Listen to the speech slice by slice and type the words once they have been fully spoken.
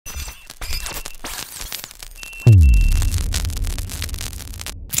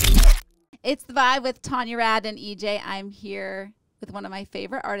It's The Vibe with Tanya Rad and EJ. I'm here with one of my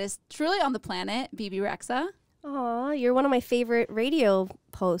favorite artists, truly on the planet, Bebe Rexha. Aw, you're one of my favorite radio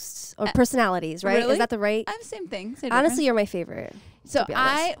hosts or personalities, right? Really? Is that the right? I have the same thing. Honestly, you're my favorite. So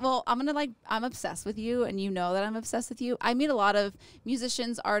I'm obsessed with you, and you know that I'm obsessed with you. I meet a lot of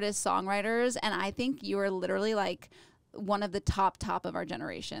musicians, artists, songwriters, and I think you are literally like one of the top of our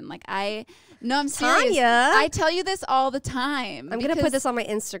generation. Like I'm serious. Tanya. I tell you this all the time. I'm gonna put this on my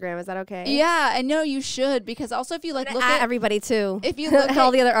Instagram. Is that okay? Yeah, I know you should, because also if you like look at everybody too. If you look at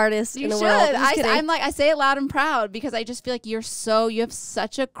all the other artists in the world. I'm like, I say it loud and proud because I just feel like you have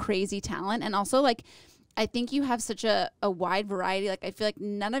such a crazy talent, and also like I think you have such a wide variety. Like I feel like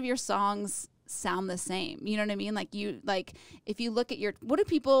none of your songs sound the same. You know what I mean? Like if you look at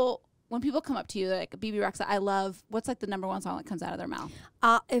when people come up to you, like Bebe Rexha, I love, what's like the #1 song that comes out of their mouth?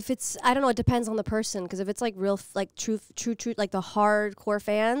 If it's, I don't know, it depends on the person. Because if it's like real, like true, like the hardcore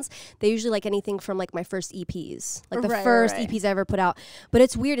fans, they usually like anything from like my first EPs, like the first EPs I ever put out. But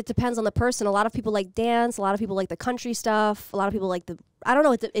it's weird. It depends on the person. A lot of people like dance. A lot of people like the country stuff. A lot of people like I don't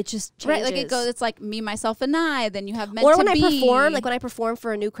know. It just changes. Right, like it's like Me, Myself, and I. Then you have Meant to Be. Or when I perform, like when I perform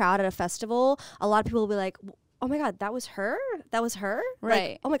for a new crowd at a festival, a lot of people will be like, oh my God, that was her? That was her?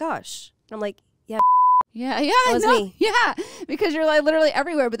 Right. Like, oh my gosh. And I'm like, yeah. Yeah, that was me. Yeah, because you're like literally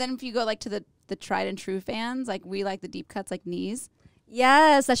everywhere. But then if you go like to the tried and true fans, like we like the deep cuts like Knees.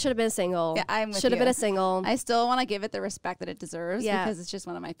 Yes, that should have been a single. Yeah, I'm with you. Should have been a single. I still want to give it the respect that it deserves because it's just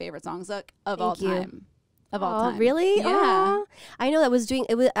one of my favorite songs of all time. Of all time. Really? Yeah. Aww. I know that was doing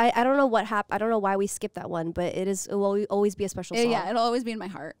it was I don't know what happened. I don't know why we skipped that one, but it will always be a special song. Yeah, it'll always be in my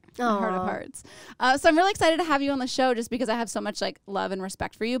heart. My heart of hearts. So I'm really excited to have you on the show just because I have so much like love and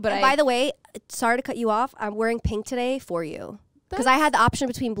respect for you. But by the way, sorry to cut you off. I'm wearing pink today for you. Because I had the option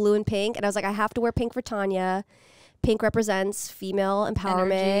between blue and pink, and I was like, I have to wear pink for Tanya. Pink represents female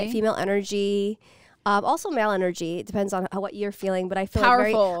empowerment, female energy. Also male energy. It depends on what you're feeling, but I feel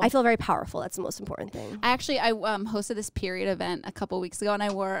I feel very powerful. That's the most important thing. I hosted this period event a couple weeks ago, and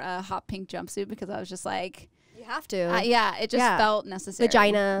I wore a hot pink jumpsuit because I was just like, you have to. Yeah, it just felt necessary.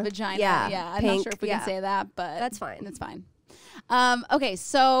 Vagina. Yeah. I'm not sure if we can say that, but that's fine. It's fine. Okay,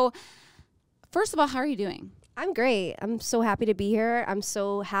 so first of all, how are you doing? I'm great. I'm so happy to be here. I'm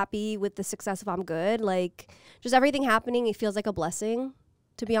so happy with the success of I'm Good. Like, just everything happening, it feels like a blessing,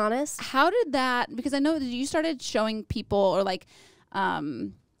 to be honest. How did that, because I know that you started showing people or like, I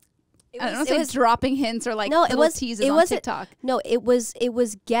don't know, say dropping hints or like teases on TikTok. No, it was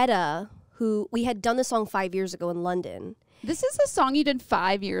Getta who, we had done the song 5 years ago in London. This is a song you did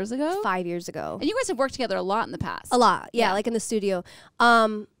 5 years ago? 5 years ago. And you guys have worked together a lot in the past. A lot, yeah. Like in the studio.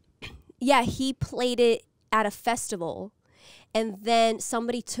 Yeah, he played it at a festival, and then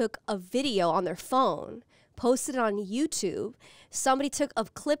somebody took a video on their phone, posted it on YouTube. Somebody took a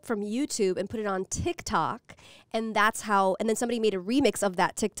clip from YouTube and put it on TikTok, and that's how. And then somebody made a remix of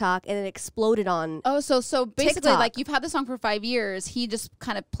that TikTok, and it exploded on. Oh, so basically, TikTok. like you've had the song for 5 years. He just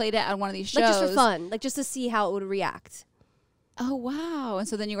kind of played it at one of these shows, like just for fun, like just to see how it would react. Oh wow! And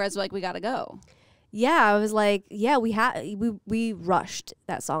so then you guys were like, "We gotta go." Yeah, I was like, "Yeah, we rushed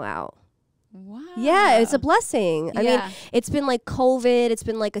that song out." Wow. Yeah, it's a blessing. I mean, it's been like COVID. It's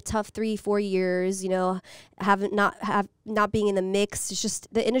been like a tough 3-4 years, you know, not being in the mix. It's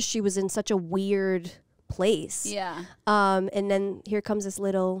just the industry was in such a weird place. Yeah. And then here comes this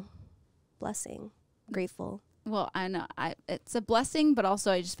little blessing. Grateful. Well, I know it's a blessing, but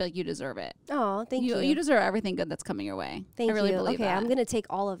also I just feel like you deserve it. Oh, thank you. You deserve everything good that's coming your way. Thank you. I really believe okay, that. I'm gonna take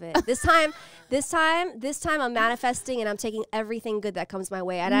all of it. This time I'm manifesting and I'm taking everything good that comes my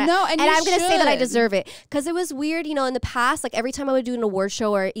way. And I'm gonna say that I deserve it because it was weird, you know. In the past, like every time I would do an award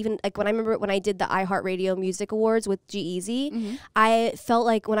show, or even like when I remember when I did the iHeartRadio Music Awards with G-Eazy, I felt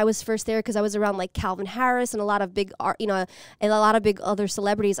like when I was first there, because I was around like Calvin Harris and a lot of big art, you know, and a lot of big other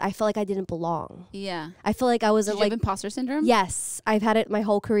celebrities, I felt like I didn't belong. Yeah, I feel like I wasn't like. Have Imposter Syndrome? Yes, I've had it my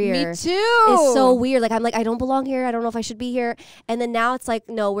whole career. Me too. It's so weird. Like I'm like, I don't belong here. I don't know if I should be here. And then now it's like,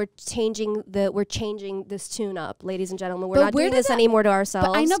 no, we're changing this tune up, ladies and gentlemen. We're not doing this anymore to ourselves.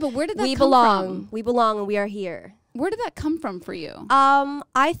 But I know, but where did that come from? We belong and we are here. Where did that come from for you?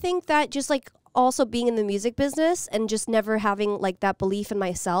 I think that just like also being in the music business and just never having like that belief in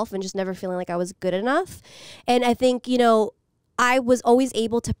myself and just never feeling like I was good enough. And I think, you know, I was always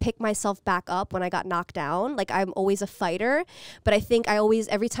able to pick myself back up when I got knocked down. Like I'm always a fighter, but I think I always,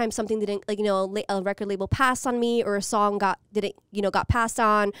 every time something didn't, like, you know, a record label passed on me, or a song got passed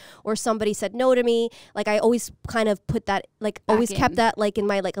on, or somebody said no to me, like I always kind of put that, like always kept that like in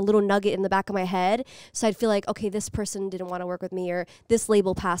my, like a little nugget in the back of my head. So I'd feel like, okay, this person didn't want to work with me, or this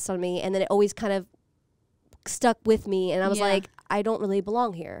label passed on me. And then it always kind of stuck with me. And I was like, I don't really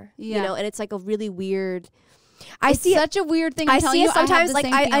belong here. Yeah. You know, and it's like a really weird. It's such a weird thing. I see it sometimes. Like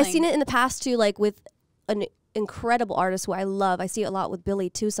I've seen it in the past too, like with an incredible artist who I love. I see it a lot with Billie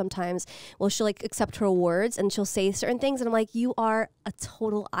too sometimes. Well, she'll like accept her awards and she'll say certain things and I'm like, you are a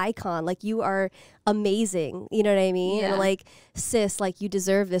total icon. Like you are amazing. You know what I mean? And like, sis, like you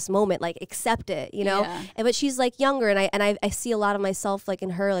deserve this moment. Like accept it, you know? And but she's like younger and I see a lot of myself like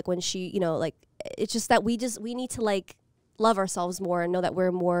in her, like when she, you know, like it's just that we need to like love ourselves more and know that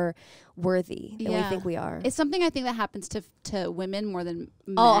we're more worthy than we think we are. It's something I think that happens to women more than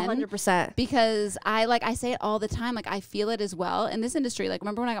men. Oh, 100%. Because I say it all the time. Like I feel it as well in this industry. Like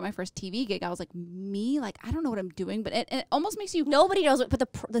remember when I got my first TV gig, I was like, me? Like I don't know what I'm doing, but it almost makes you. Nobody knows what, but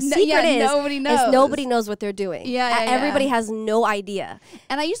the secret is nobody knows what they're doing. Everybody has no idea.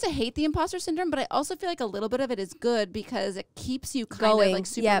 And I used to hate the imposter syndrome, but I also feel like a little bit of it is good because it keeps you kind of like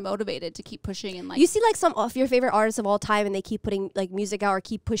super motivated to keep pushing and like. You see like some of your favorite artists of all time and they keep putting like music out or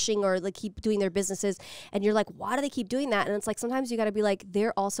keep pushing or like keep doing their businesses and you're like, why do they keep doing that? And it's like sometimes you got to be like,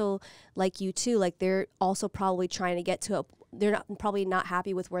 they're also like you too, like they're also probably trying to get to they're probably not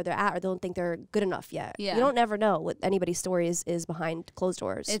happy with where they're at or they don't think they're good enough yet. You don't never know what anybody's story is behind closed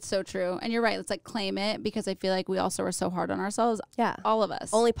doors. It's so true. And you're right, let's like claim it because I feel like we also are so hard on ourselves. All of us.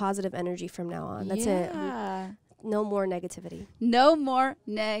 Only positive energy from now on. That's it. No more negativity. No more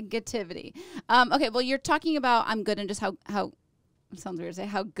negativity. Okay, well, you're talking about I'm good and just how it sounds weird to say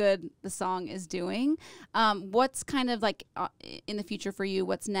how good the song is doing. What's kind of like in the future for you?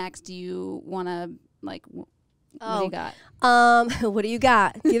 What's next? Do you want to like? What do you got? What do you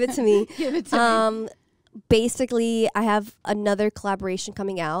got? Give it to me. Give it to me. Basically, I have another collaboration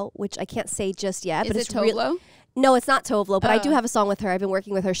coming out, which I can't say just yet. Is but it Tovlo? No, it's not Tovlo, but I do have a song with her. I've been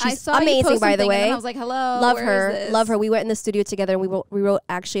working with her. She's amazing, by the way. And I was like, hello. Love her. Love her. We went in the studio together and we wrote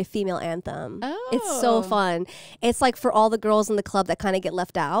actually a female anthem. Oh. It's so fun. It's like for all the girls in the club that kind of get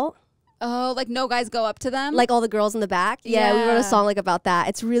left out. Oh, like no guys go up to them? Like all the girls in the back? Yeah, we wrote a song like about that.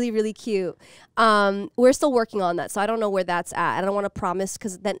 It's really, really cute. We're still working on that, so I don't know where that's at. I don't want to promise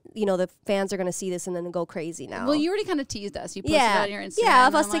because then, you know, the fans are going to see this and then go crazy now. Well, you already kind of teased us. You posted it on your Instagram. Yeah,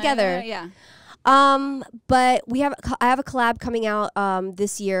 of us together. But I have a collab coming out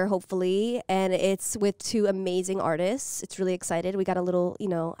this year, hopefully, and it's with two amazing artists. It's really excited. We got a little, you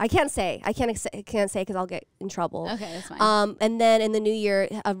know, I can't say because I'll get in trouble. Okay, that's fine. And then in the new year,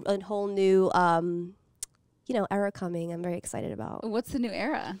 a whole new, you know, era coming. I'm very excited about. What's the new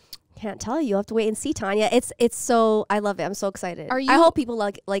era? Can't tell you. You'll have to wait and see, Tanya. It's so I love it. I'm so excited. I hope people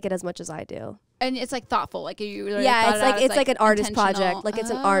like it as much as I do. And it's like thoughtful, like you really it's like an artist project, like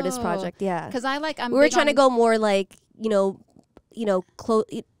it's an artist project, Because we were trying to go more like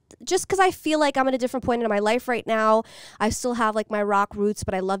just because I feel like I'm at a different point in my life right now. I still have like my rock roots,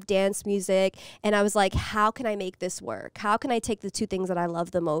 but I love dance music, and I was like, how can I make this work? How can I take the two things that I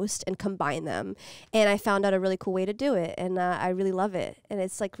love the most and combine them? And I found out a really cool way to do it, and I really love it, and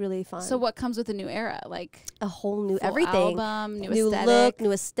it's like really fun. So what comes with the new era? Like a whole new everything, album, new look,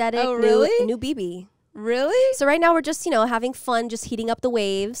 new aesthetic, new BB. Really? So right now we're just, having fun, just heating up the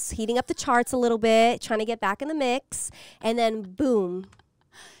waves, heating up the charts a little bit, trying to get back in the mix, and then boom.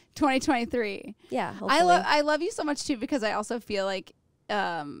 2023. Yeah, hopefully. I love you so much too because I also feel like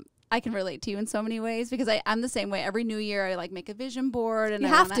I can relate to you in so many ways because I'm the same way. Every new year I like make a vision board and I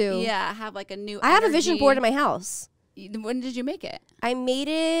have to. Yeah, have like a new I have a vision board in my house. When did you make it? I made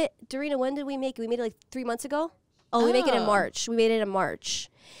it, Dorina, when did we make it? We made it like 3 months ago. Oh, we make it in March. We made it in March.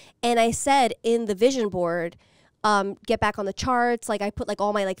 And I said in the vision board, get back on the charts. Like I put like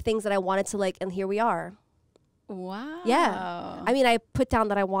all my like things that I wanted to like, and here we are. Wow. Yeah. I mean, I put down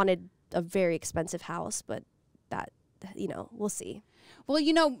that I wanted a very expensive house, but that, we'll see. Well,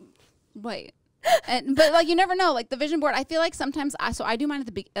 wait. But like you never know. Like the vision board, I feel like sometimes I do mine at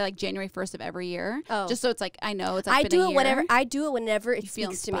the like January 1st of every year. Oh. Just so it's like I know it's like I do it whenever it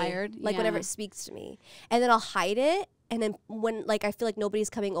speaks to me. Like whenever it speaks to me. And then I'll hide it. And then when like I feel like nobody's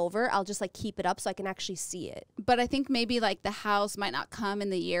coming over, I'll just like keep it up so I can actually see it. But I think maybe like the house might not come in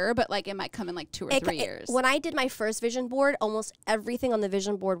the year, but like it might come in like 2 or 3 years. When I did my first vision board, almost everything on the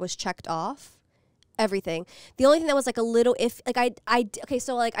vision board was checked off. Everything. The only thing that was like a little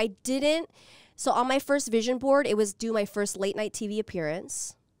so on my first vision board, it was do my first late night TV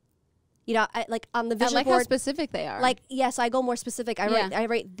appearance. Like on the vision board. I like how specific they are. Like, yes, I go more specific. I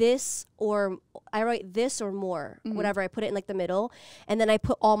write this or more, whatever. I put it in like the middle. And then I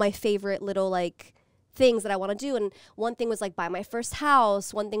put all my favorite little like things that I want to do. And one thing was like buy my first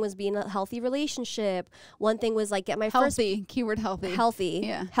house. One thing was be in a healthy relationship. One thing was like get my healthy. Keyword healthy. Healthy.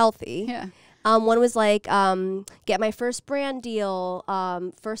 Yeah. Healthy. Yeah. One was like get my first brand deal,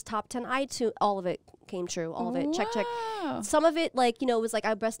 first top 10 iTunes, all of it came true. All of it. Check. Wow. Some of it, like, you know, it was like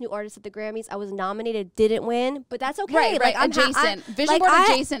I best new artist at the Grammys. I was nominated, didn't win, but that's okay. Right, Like, right. Adjacent. Vision board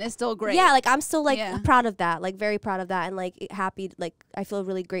adjacent is still great. Yeah, like I'm still like proud of that, like very proud of that, and like happy. Like I feel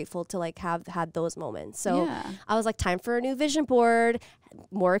really grateful to like have had those moments. So I was like, time for a new vision board,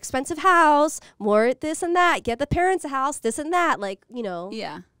 more expensive house, more this and that. Get the parents a house, this and that. Like, you know.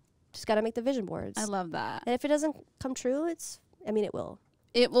 Yeah. Just got to make the vision boards. I love that. And if it doesn't come true, I mean, it will.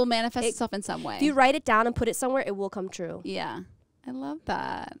 It will manifest itself in some way. If you write it down and put it somewhere, it will come true. Yeah. I love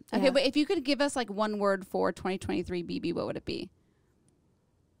that. Okay, but if you could give us like one word for 2023 BB, what would it be?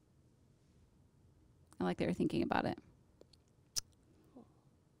 I like that you're thinking about it.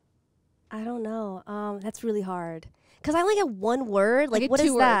 I don't know. That's really hard. Because I only get one word. Like, what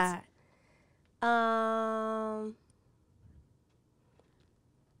is words. that?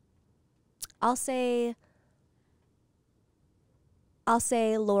 I'll say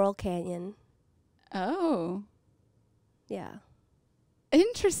Laurel Canyon. Oh. Yeah.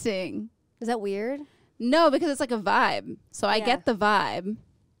 Interesting. Is that weird? No, because it's like a vibe. So I get the vibe.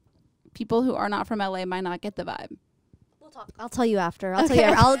 People who are not from LA might not get the vibe. We'll talk. I'll tell you after.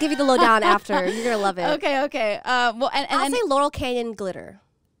 I'll give you the lowdown after. You're going to love it. Okay. Well, and I'll say Laurel Canyon Glitter.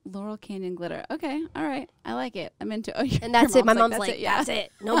 Laurel Canyon Glitter. Okay. All right. I like it. I'm into and that's it. My mom's like, that's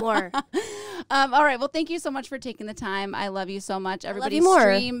it. No more. All right. Well, thank you so much for taking the time. I love you so much. Everybody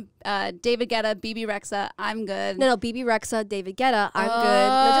stream David Guetta, Bebe Rexha. I'm good. No, Bebe Rexha, David Guetta. I'm good.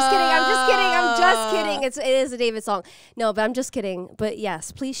 No, just kidding. It is a David song. No, but I'm just kidding. But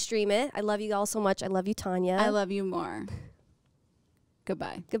yes, please stream it. I love you all so much. I love you, Tanya. I love you more.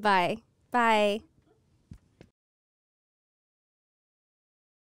 Goodbye. Goodbye. Bye.